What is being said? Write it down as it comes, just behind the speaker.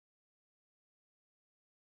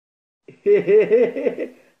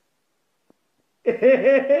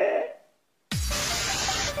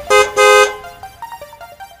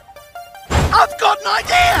I've got an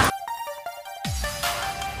idea!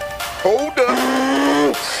 Hold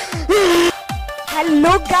up.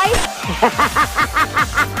 Hello guys.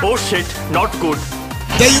 Oh shit, not good.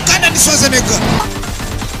 The Ugandan Schwarzenegger.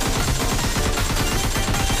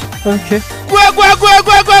 Okay. Go!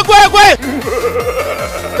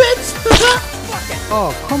 Bitch!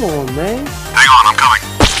 Oh, come on, man. Hang on, I'm coming.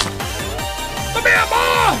 Come here,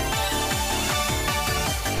 boy!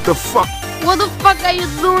 The fuck? What the fuck are you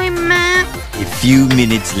doing, man? A few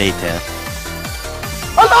minutes later.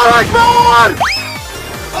 Allah Akbar!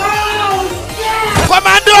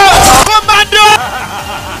 Commando! Commando!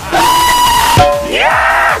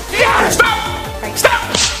 Yes! Yes! Stop! Stop!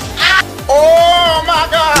 Oh my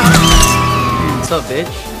god! What's up, bitch?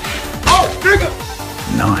 Oh, nigga!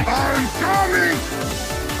 Nice. I'm coming!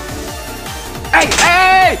 Hey,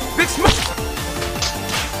 hey! Big smoke!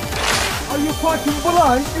 Are you fucking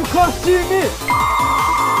blind? You can't see me.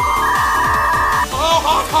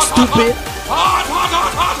 Stupid.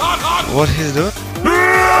 What he's doing?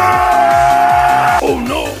 Oh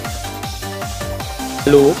no!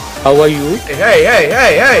 Hello, how are you? Hey!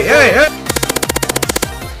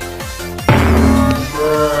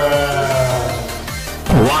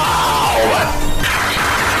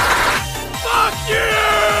 Fuck you!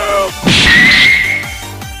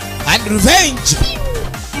 And revenge!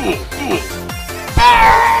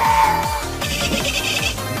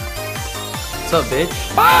 What's up, bitch?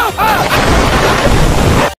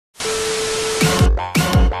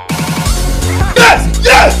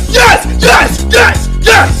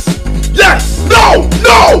 Yes! No!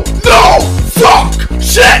 Fuck!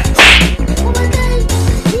 Shit!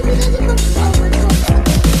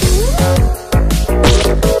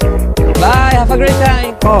 Bye, have a great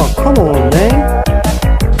time. Oh, come on, man.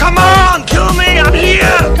 Come on, kill me! I'm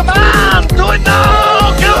here! Come on! Do it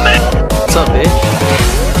now! Kill me! What's up, bitch?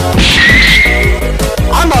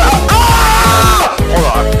 I'm hold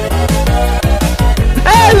on.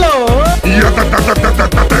 Hello!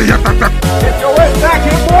 Get your ass back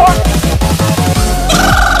here, boy!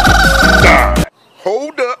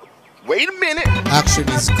 Hold up. Wait a minute. Action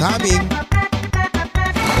is coming.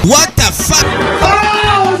 What the fuck?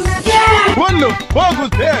 What the fuck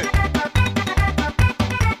was that?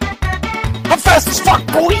 I'm fast as fuck,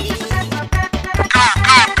 boy!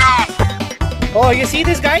 Oh, you see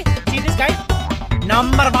this guy?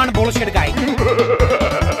 Number one bullshit guy.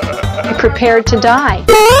 Prepared to die.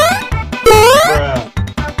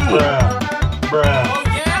 Bruh. Oh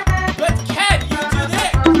yeah? But can you do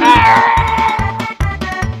this?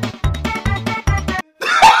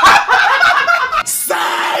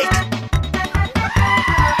 Psych!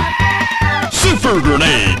 Super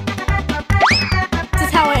grenade. This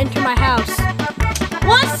is how I enter my house.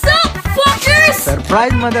 What's up, fuckers?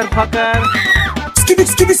 Surprise, motherfucker.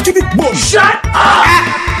 Skip it, boom! Shut up!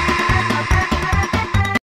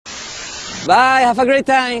 Bye, have a great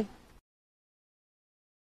time.